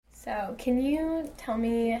So, can you tell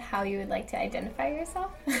me how you would like to identify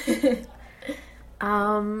yourself?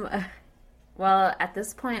 Um, well, at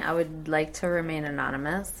this point, I would like to remain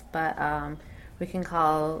anonymous, but we can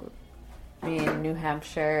call me New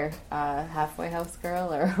Hampshire halfway house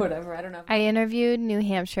girl or whatever. I don't know. I interviewed New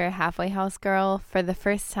Hampshire halfway house girl for the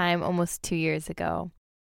first time almost 2 years ago.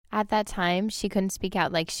 At that time, she couldn't speak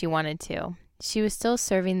out like she wanted to. She was still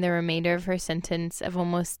serving the remainder of her sentence of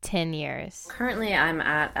almost 10 years. Currently, I'm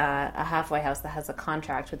at a halfway house that has a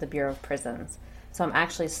contract with the Bureau of Prisons. So I'm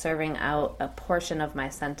actually serving out a portion of my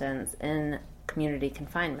sentence in community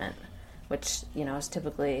confinement, which, is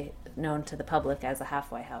typically known to the public as a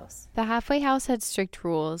halfway house. The halfway house had strict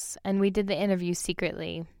rules, and we did the interview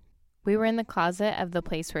secretly. We were in the closet of the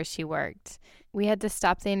place where she worked. We had to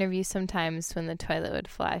stop the interview sometimes when the toilet would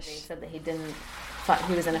flush. He said that he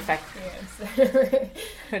was in effect.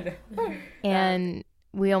 And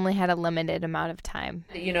we only had a limited amount of time.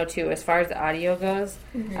 Too, as far as the audio goes,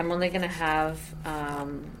 I'm only going to have,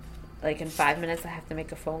 in 5 minutes I have to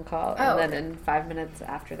make a phone call. And then in 5 minutes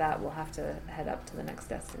after that, we'll have to head up to the next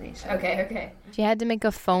destination. Okay. She had to make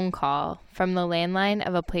a phone call from the landline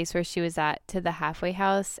of a place where she was at to the halfway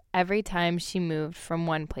house every time she moved from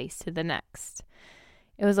one place to the next.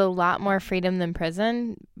 It was a lot more freedom than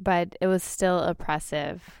prison, but it was still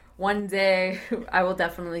oppressive. One day, I will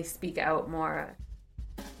definitely speak out more.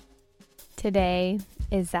 Today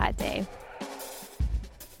is that day.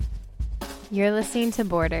 You're listening to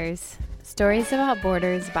Borders, stories about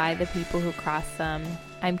borders by the people who cross them.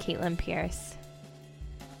 I'm Caitlin Pierce.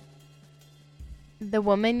 The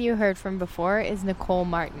woman you heard from before is Nicole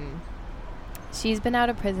Martin. She's been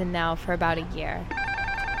out of prison now for about a year.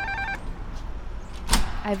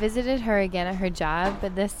 I visited her again at her job,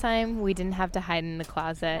 but this time we didn't have to hide in the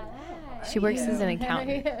closet. She works as an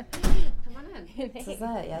accountant. Come on in. This is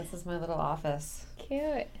it. Yeah, this is my little office.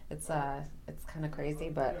 Cute. It's kind of crazy,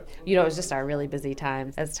 but it was just our really busy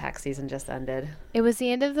time as tax season just ended. It was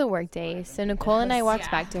the end of the workday, so Nicole and I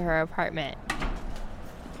walked back to her apartment.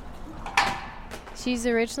 She's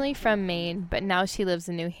originally from Maine, but now she lives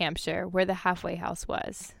in New Hampshire, where the halfway house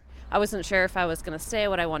was. I wasn't sure if I was going to stay,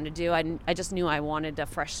 what I wanted to do. I just knew I wanted a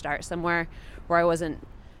fresh start somewhere where I wasn't,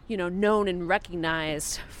 known and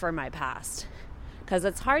recognized for my past. Because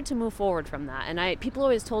it's hard to move forward from that. And people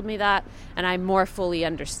always told me that, and I more fully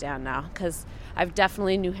understand now. Because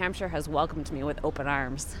New Hampshire has welcomed me with open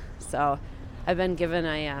arms. So I've been given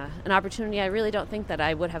an opportunity I really don't think that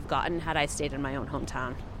I would have gotten had I stayed in my own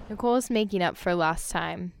hometown. Nicole is making up for lost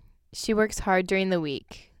time. She works hard during the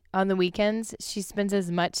week. On the weekends, she spends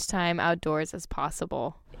as much time outdoors as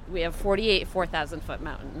possible. We have 48 4,000-foot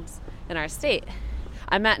mountains in our state.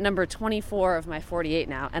 I'm at number 24 of my 48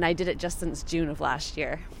 now, and I did it just since June of last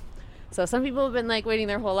year. So some people have been waiting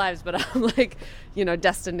their whole lives, but I'm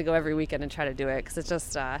destined to go every weekend and try to do it because it's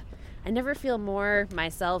just, I never feel more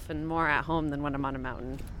myself and more at home than when I'm on a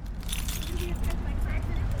mountain.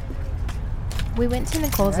 We went to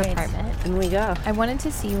Nicole's apartment. And we go. I wanted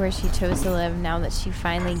to see where she chose to live now that she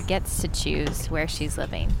finally gets to choose where she's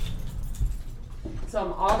living. So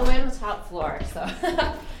I'm all the way on the top floor, so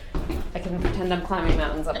I can pretend I'm climbing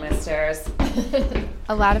mountains up my stairs.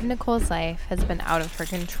 A lot of Nicole's life has been out of her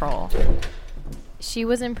control. She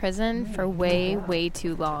was in prison for way, way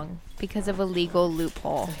too long because of a legal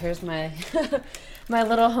loophole. So here's my my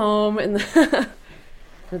little home, and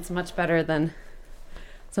it's much better than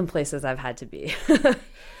some places I've had to be.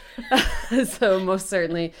 So most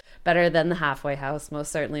certainly better than the halfway house, most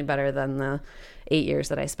certainly better than the 8 years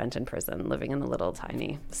that I spent in prison living in a little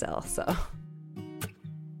tiny cell. So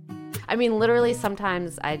literally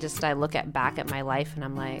sometimes I look back at my life and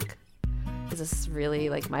I'm like, is this really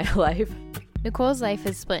my life? Nicole's life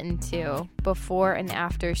is split in two, before and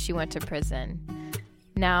after she went to prison.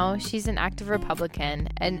 Now, she's an active Republican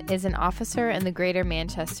and is an officer in the Greater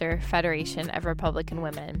Manchester Federation of Republican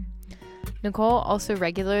Women. Nicole also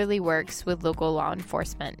regularly works with local law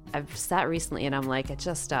enforcement. I've sat recently and I'm like,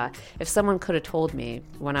 if someone could have told me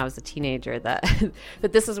when I was a teenager that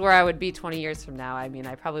that this is where I would be 20 years from now, I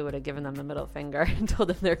probably would have given them the middle finger and told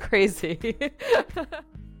them they're crazy.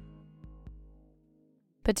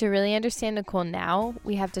 But to really understand Nicole now,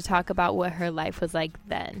 we have to talk about what her life was like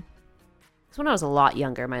then. So when I was a lot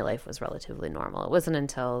younger, my life was relatively normal. It wasn't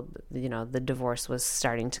until, the divorce was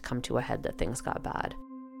starting to come to a head that things got bad.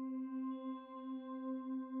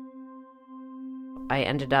 I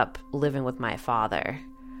ended up living with my father,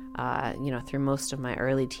 through most of my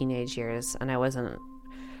early teenage years, and I wasn't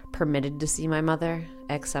permitted to see my mother,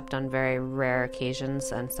 except on very rare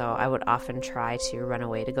occasions, and so I would often try to run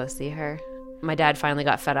away to go see her. my dad finally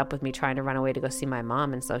got fed up with me trying to run away to go see my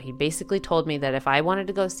mom. And so he basically told me that if I wanted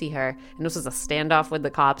to go see her, and this was a standoff with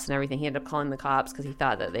the cops and everything, he ended up calling the cops because he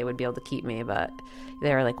thought that they would be able to keep me. But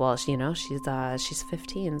they were like, well, she's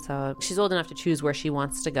 15, so she's old enough to choose where she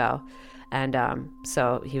wants to go. And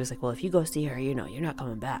so he was like, well, if you go see her, you're not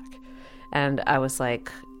coming back. And I was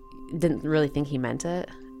like, didn't really think he meant it.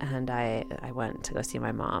 And I went to go see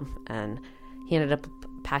my mom, and he ended up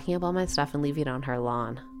packing up all my stuff and leaving it on her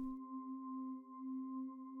lawn.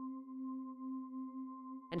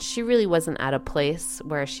 And she really wasn't at a place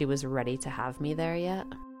where she was ready to have me there yet.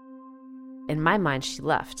 In my mind, she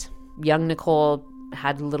left. Young Nicole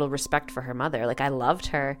had little respect for her mother. Like, I loved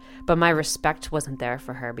her, but my respect wasn't there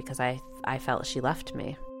for her because I felt she left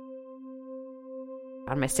me.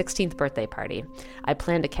 On my 16th birthday party, I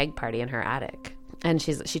planned a keg party in her attic. And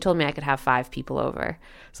she told me I could have 5 people over.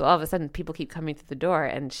 So all of a sudden, people keep coming through the door,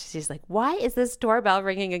 and she's like, why is this doorbell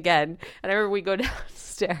ringing again? And I remember we go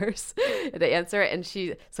downstairs and I answer it,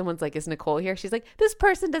 and someone's like, is Nicole here? She's like, this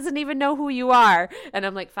person doesn't even know who you are. And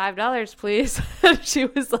I'm like, $5, please. And she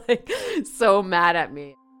was like so mad at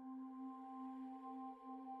me.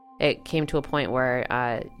 It came to a point where,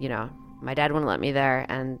 my dad wouldn't let me there,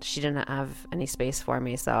 and she didn't have any space for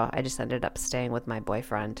me, so I just ended up staying with my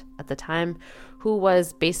boyfriend at the time, who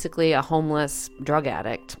was basically a homeless drug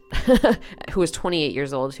addict, who was 28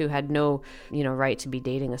 years old, who had no, right to be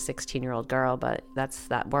dating a 16-year-old girl, but that's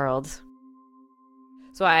that world.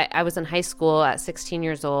 So I was in high school at 16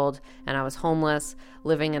 years old, and I was homeless,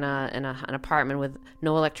 living in an apartment with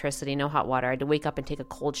no electricity, no hot water. I had to wake up and take a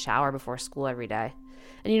cold shower before school every day.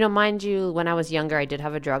 And, mind you, when I was younger, I did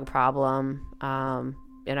have a drug problem. And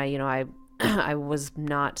I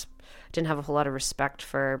didn't have a whole lot of respect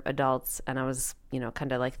for adults. And I was,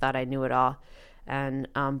 kind of like thought I knew it all. And,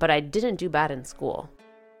 but I didn't do bad in school.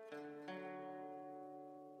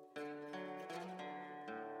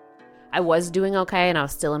 I was doing okay, and I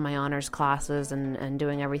was still in my honors classes and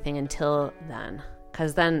doing everything until then.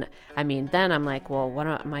 Because then I'm like, well, what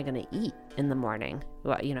am I going to eat in the morning?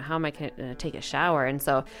 Well, how am I going to take a shower? And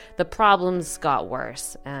so the problems got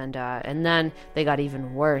worse. And then they got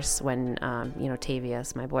even worse when,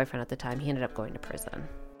 Tavius, my boyfriend at the time, he ended up going to prison.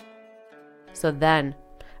 So then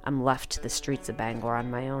I'm left to the streets of Bangor on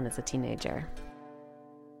my own as a teenager.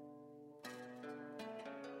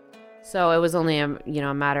 So it was only a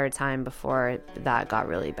matter of time before that got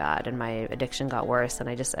really bad and my addiction got worse, and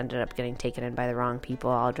I just ended up getting taken in by the wrong people,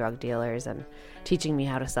 all drug dealers, and teaching me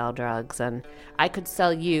how to sell drugs. And I could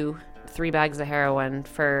sell you 3 bags of heroin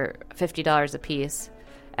for $50 a piece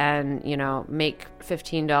and, make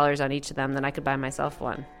 $15 on each of them, then I could buy myself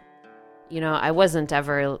one. I wasn't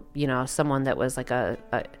ever, someone that was like a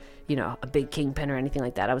big kingpin or anything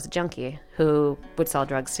like that. I was a junkie who would sell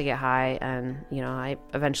drugs to get high, and, I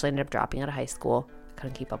eventually ended up dropping out of high school. I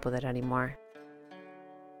couldn't keep up with it anymore.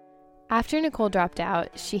 After Nicole dropped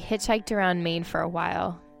out, she hitchhiked around Maine for a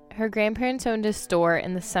while. Her grandparents owned a store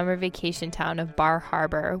in the summer vacation town of Bar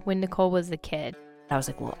Harbor when Nicole was a kid. I was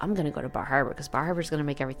like, well, I'm going to go to Bar Harbor because Bar Harbor is going to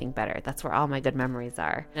make everything better. That's where all my good memories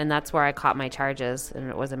are. And that's where I caught my charges, and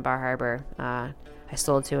it was in Bar Harbor. I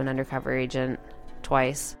sold to an undercover agent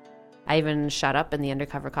twice. I even shot up in the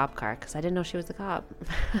undercover cop car because I didn't know she was a cop.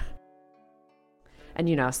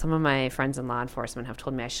 And, some of my friends in law enforcement have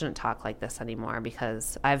told me I shouldn't talk like this anymore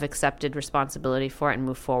because I've accepted responsibility for it and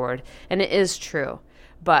moved forward. And it is true.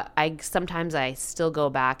 But sometimes I still go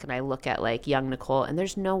back and I look at like young Nicole, and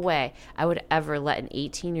there's no way I would ever let an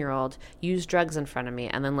 18-year-old use drugs in front of me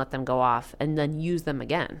and then let them go off and then use them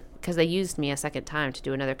again, because they used me a second time to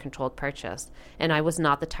do another controlled purchase, and I was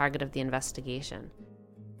not the target of the investigation.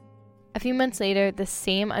 A few months later, the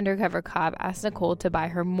same undercover cop asked Nicole to buy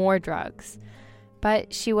her more drugs.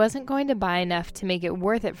 But she wasn't going to buy enough to make it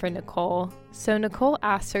worth it for Nicole, so Nicole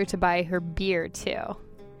asked her to buy her beer too.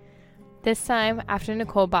 This time, after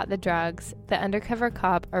Nicole bought the drugs, the undercover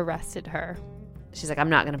cop arrested her. She's like,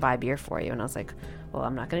 I'm not going to buy beer for you. And I was like, well,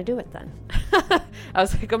 I'm not going to do it then. I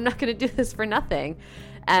was like, I'm not going to do this for nothing.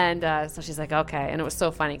 And so she's like, okay. And it was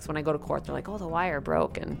so funny because when I go to court, they're like, oh, the wire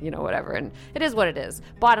broke and, whatever. And it is what it is.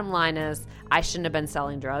 Bottom line is, I shouldn't have been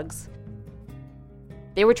selling drugs.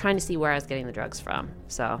 They were trying to see where I was getting the drugs from.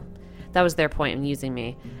 So that was their point in using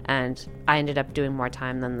me. And I ended up doing more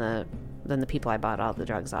time than the people I bought all the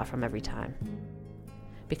drugs off from every time.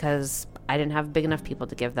 Because I didn't have big enough people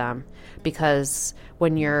to give them. Because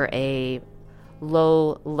when you're a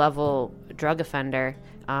low-level drug offender,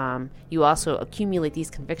 you also accumulate these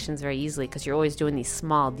convictions very easily because you're always doing these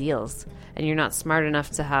small deals. And you're not smart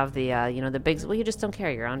enough to have the, the big... Well, you just don't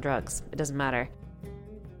care. You're on drugs. It doesn't matter.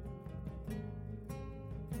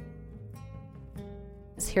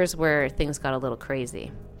 here's where things got a little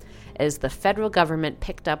crazy, is the federal government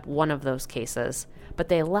picked up one of those cases, but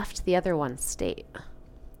they left the other one state.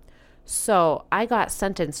 So I got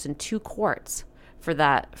sentenced in 2 courts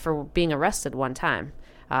for being arrested one time.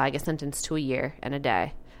 I got sentenced to a year and a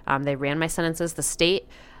day. They ran my sentences. The state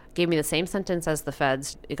gave me the same sentence as the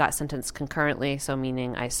feds. It got sentenced concurrently, so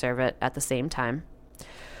meaning I serve it at the same time.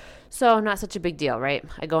 So not such a big deal, right?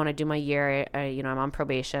 I go and I do my year. I'm on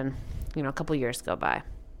probation. A couple years go by.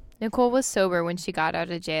 Nicole was sober when she got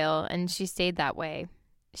out of jail, and she stayed that way.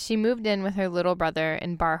 She moved in with her little brother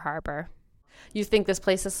in Bar Harbor. You think this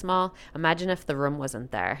place is small? Imagine if the room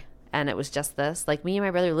wasn't there and it was just this. Like, me and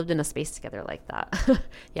my brother lived in a space together like that.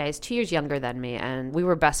 Yeah, he's 2 years younger than me, and we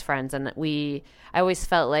were best friends. And I always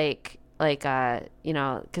felt like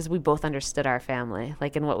because we both understood our family,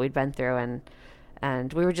 like, and what we'd been through,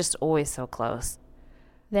 and we were just always so close.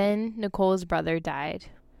 Then Nicole's brother died.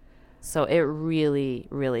 So it really,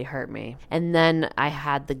 really hurt me. And then I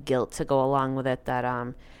had the guilt to go along with it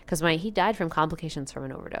that, because he died from complications from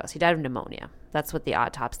an overdose. He died of pneumonia. That's what the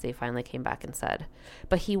autopsy finally came back and said.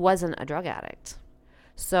 But he wasn't a drug addict.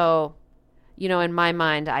 So, in my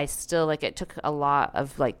mind, I still, it took a lot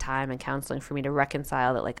of, time and counseling for me to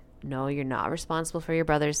reconcile that, no, you're not responsible for your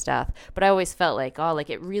brother's death. But I always felt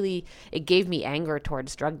it gave me anger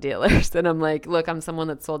towards drug dealers. And I'm like, look, I'm someone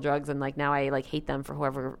that sold drugs, and now I hate them for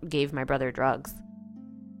whoever gave my brother drugs.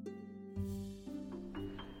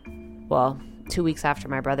 Well, 2 weeks after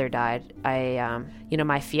my brother died,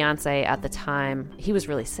 my fiance at the time, he was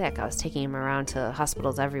really sick. I was taking him around to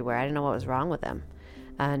hospitals everywhere. I didn't know what was wrong with him.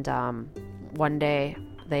 And one day,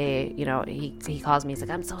 he calls me. He's like,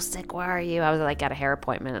 I'm so sick. Where are you? I was at a hair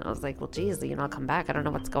appointment. I was like, well, geez, I'll come back. I don't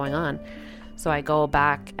know what's going on. So I go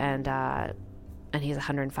back and he's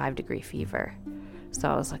 105-degree fever. So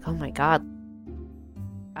I was like, oh my God.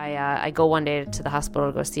 I go one day to the hospital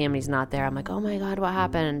to go see him. He's not there. I'm like, oh my God, what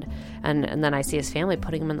happened? And then I see his family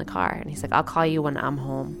putting him in the car, and he's like, I'll call you when I'm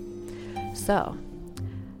home. So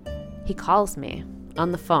he calls me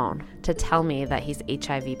on the phone to tell me that he's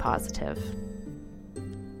HIV positive.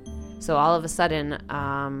 So all of a sudden,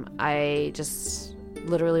 I just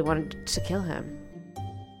literally wanted to kill him.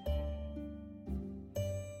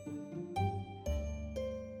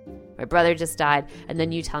 My brother just died, and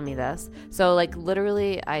then you tell me this. So,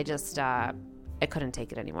 literally, I couldn't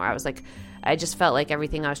take it anymore. I just felt like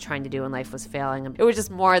everything I was trying to do in life was failing. It was just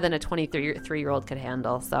more than a 23-year-old could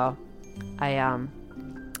handle. So, I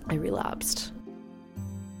relapsed.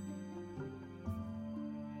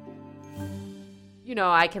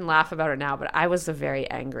 I can laugh about it now, but I was a very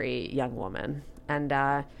angry young woman. And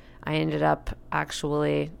I ended up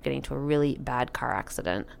actually getting to a really bad car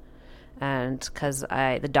accident. And because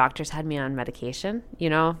the doctors had me on medication,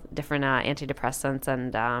 different antidepressants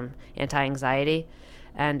and anti-anxiety.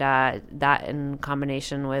 And that in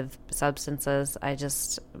combination with substances, I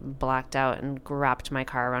just blacked out and wrapped my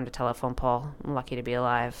car around a telephone pole. I'm lucky to be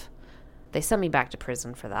alive. They sent me back to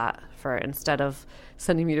prison for that, instead of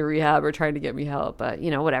sending me to rehab or trying to get me help. But,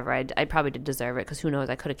 whatever. I probably did deserve it, because who knows,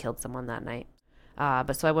 I could have killed someone that night.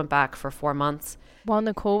 But so I went back for 4 months. While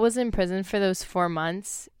Nicole was in prison for those 4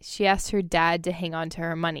 months, she asked her dad to hang on to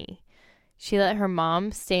her money. She let her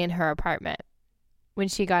mom stay in her apartment. When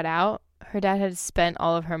she got out, her dad had spent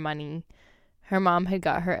all of her money. Her mom had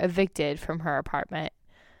got her evicted from her apartment.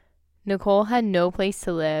 Nicole had no place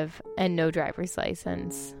to live and no driver's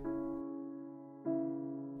license.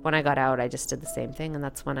 When I got out, I just did the same thing, and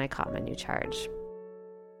that's when I caught my new charge.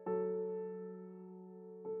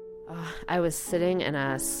 I was sitting in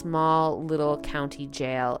a small little county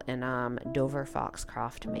jail in Dover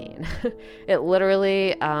Foxcroft, Maine. It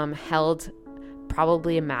literally held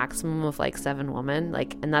probably a maximum of 7 women,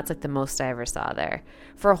 and that's the most I ever saw there.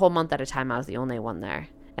 For a whole month at a time, I was the only one there.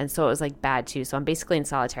 And so it was bad too. So I'm basically in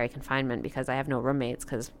solitary confinement because I have no roommates,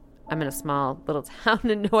 because I'm in a small little town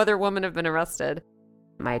and no other women have been arrested.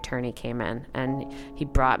 My attorney came in and he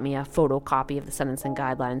brought me a photocopy of the sentencing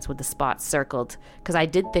guidelines with the spots circled, because I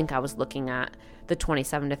did think I was looking at the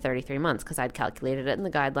 27 to 33 months because I'd calculated it in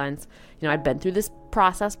the guidelines. I'd been through this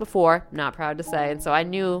process before, not proud to say, and so I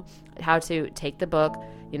knew how to take the book,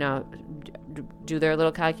 do their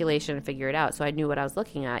little calculation and figure it out. So I knew what I was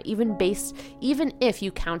looking at, even if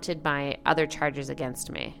you counted my other charges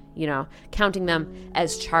against me, counting them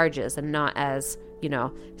as charges and not as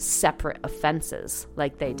separate offenses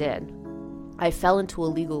like they did. I fell into a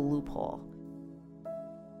legal loophole.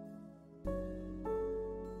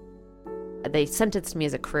 They sentenced me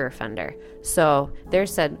as a career offender. So they're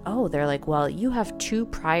like, well, you have 2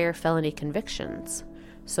 prior felony convictions.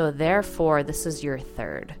 So therefore, this is your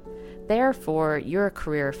 3rd. Therefore, you're a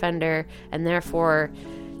career offender, and therefore,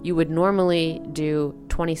 You would normally do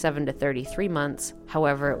 27 to 33 months.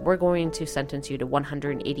 However, we're going to sentence you to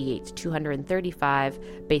 188 to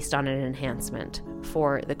 235 based on an enhancement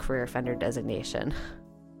for the career offender designation.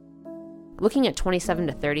 Looking at 27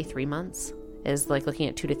 to 33 months is like looking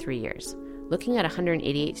at 2 to 3 years. Looking at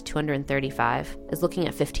 188 to 235 is looking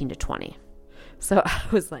at 15 to 20. So I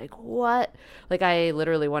was like, what? Like, I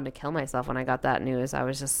literally wanted to kill myself when I got that news. I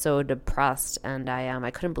was just so depressed, and I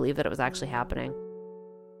couldn't believe that it was actually happening.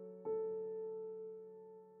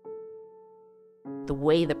 The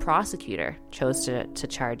way the prosecutor chose to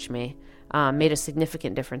charge me made a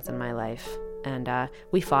significant difference in my life. And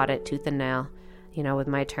we fought it tooth and nail, with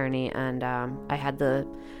my attorney. And I had the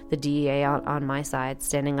DEA on my side,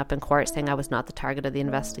 standing up in court saying I was not the target of the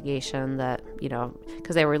investigation, that,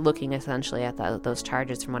 because they were looking essentially at those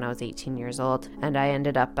charges from when I was 18 years old. And I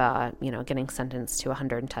ended up, getting sentenced to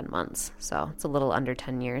 110 months. So it's a little under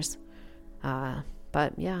 10 years.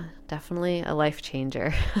 But yeah, definitely a life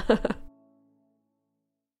changer.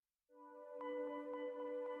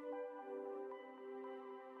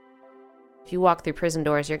 If you walk through prison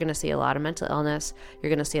doors, you're going to see a lot of mental illness. You're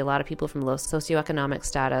going to see a lot of people from low socioeconomic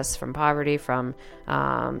status, from poverty, from,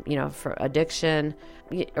 for addiction,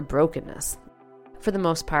 or brokenness. For the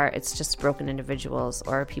most part, it's just broken individuals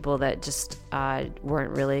or people that just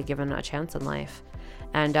weren't really given a chance in life.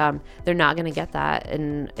 And they're not going to get that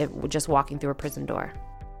in just walking through a prison door.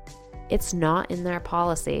 It's not in their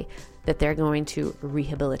policy that they're going to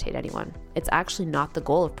rehabilitate anyone. It's actually not the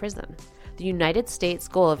goal of prison. The United States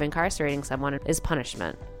goal of incarcerating someone is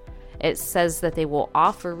punishment. It says that they will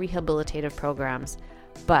offer rehabilitative programs,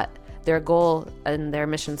 but their goal and their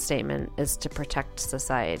mission statement is to protect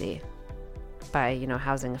society by,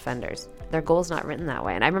 housing offenders. Their goal is not written that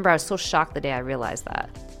way. And I remember I was so shocked the day I realized that.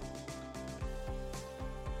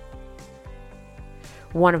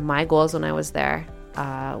 One of my goals when I was there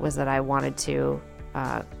was that I wanted to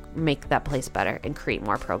make that place better and create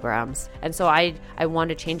more programs. And so I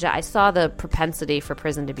wanted to change that. I saw the propensity for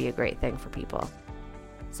prison to be a great thing for people.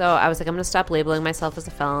 So I was like, I'm going to stop labeling myself as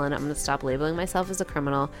a felon. I'm going to stop labeling myself as a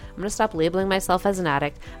criminal. I'm going to stop labeling myself as an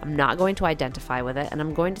addict. I'm not going to identify with it. And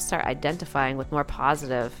I'm going to start identifying with more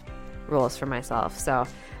positive roles for myself. So,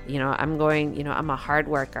 I'm a hard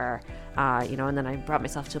worker, and then I brought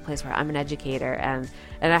myself to a place where I'm an educator. And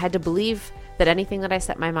I had to believe that anything that I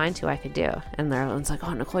set my mind to, I could do. And everyone's like,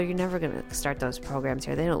 oh, Nicole, you're never going to start those programs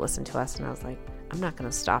here. They don't listen to us. And I was like, I'm not going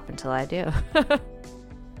to stop until I do.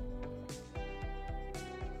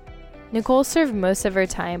 Nicole served most of her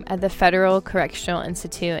time at the Federal Correctional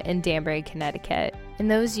Institute in Danbury, Connecticut. In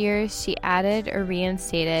those years, she added or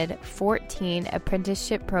reinstated 14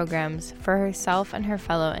 apprenticeship programs for herself and her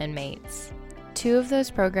fellow inmates. 2 of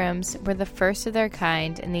those programs were the first of their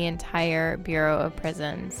kind in the entire Bureau of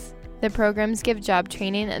Prisons. The programs give job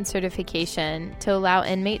training and certification to allow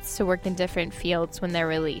inmates to work in different fields when they're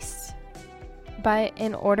released. But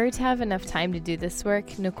in order to have enough time to do this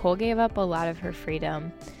work, Nicole gave up a lot of her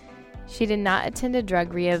freedom. She did not attend a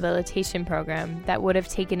drug rehabilitation program that would have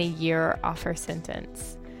taken a year off her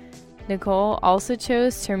sentence. Nicole also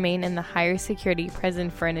chose to remain in the higher security prison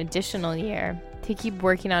for an additional year to keep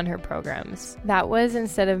working on her programs. That was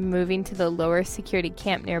instead of moving to the lower security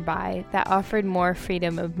camp nearby that offered more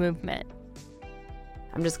freedom of movement.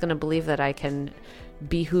 I'm just going to believe that I can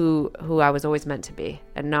be who I was always meant to be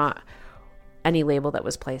and not any label that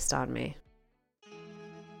was placed on me.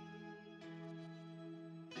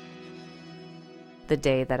 The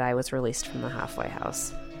day that I was released from the halfway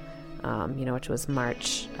house, which was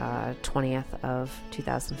March 20th of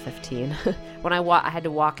 2015. When I had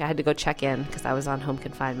to go check in because I was on home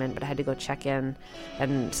confinement, but I had to go check in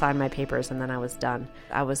and sign my papers, and then I was done.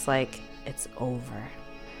 I was like, it's over.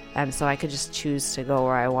 And so I could just choose to go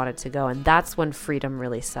where I wanted to go. And that's when freedom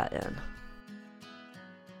really set in.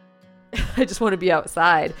 I just want to be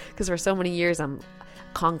outside because for so many years I'm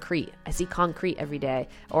concrete. I see concrete every day,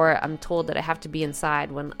 or I'm told that I have to be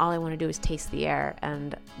inside when all I want to do is taste the air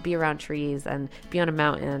and be around trees and be on a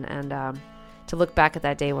mountain. And to look back at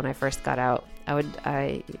that day when I first got out,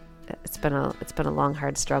 it's been a long,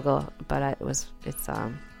 hard struggle, but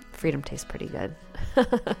freedom tastes pretty good.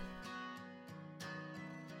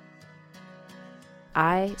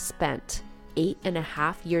 I spent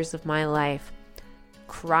 8.5 years of my life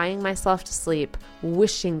crying myself to sleep,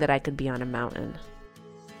 wishing that I could be on a mountain.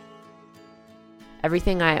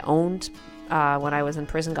 Everything I owned when I was in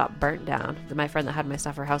prison got burnt down. My friend that had my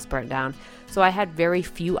stuff, her house burnt down. So I had very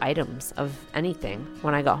few items of anything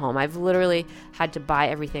when I got home. I've literally had to buy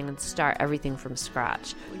everything and start everything from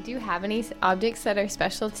scratch. Do you have any objects that are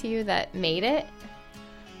special to you that made it?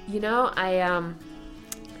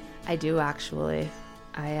 I do actually.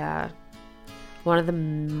 One of the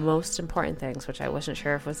most important things, which I wasn't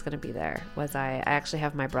sure if was going to be there, was I actually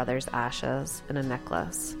have my brother's ashes in a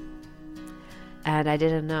necklace. And I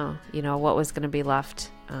didn't know, what was going to be left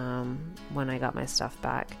when I got my stuff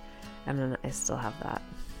back. And then I still have that.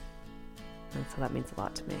 And so that means a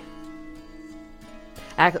lot to me.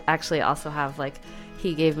 I actually also have,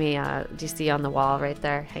 he gave me, do you see on the wall right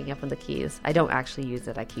there, hanging up on the keys? I don't actually use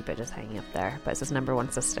it. I keep it just hanging up there. But it's his number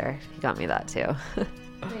one sister. He got me that too.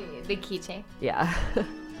 The keychain. Yeah.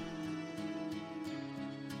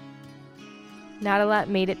 Not a lot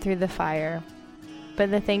made it through the fire,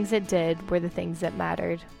 but the things it did were the things that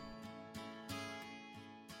mattered.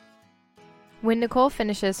 When Nicole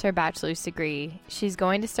finishes her bachelor's degree, she's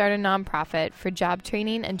going to start a nonprofit for job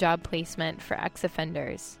training and job placement for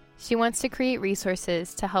ex-offenders. She wants to create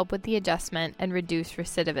resources to help with the adjustment and reduce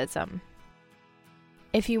recidivism.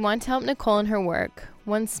 If you want to help Nicole in her work,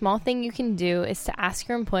 one small thing you can do is to ask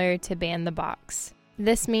your employer to ban the box.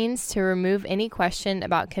 This means to remove any question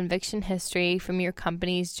about conviction history from your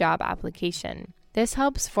company's job application. This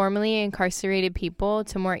helps formerly incarcerated people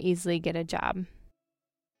to more easily get a job.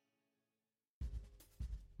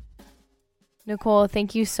 Nicole,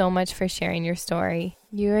 thank you so much for sharing your story.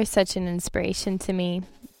 You are such an inspiration to me.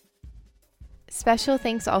 Special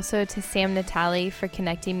thanks also to Sam Natali for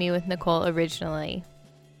connecting me with Nicole originally.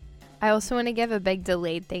 I also want to give a big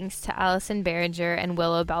delayed thanks to Allison Behringer and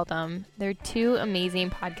Willow Beldam. They're two amazing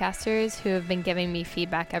podcasters who have been giving me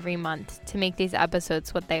feedback every month to make these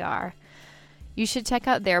episodes what they are. You should check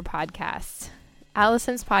out their podcast.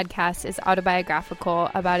 Allison's podcast is autobiographical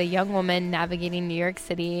about a young woman navigating New York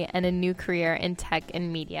City and a new career in tech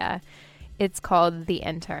and media. It's called The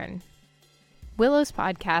Intern. Willow's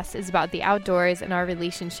podcast is about the outdoors and our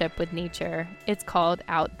relationship with nature. It's called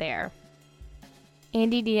Out There.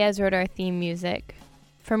 Andy Diaz wrote our theme music.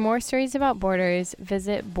 For more stories about Borders,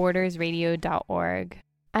 visit bordersradio.org.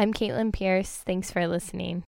 I'm Caitlin Pierce. Thanks for listening.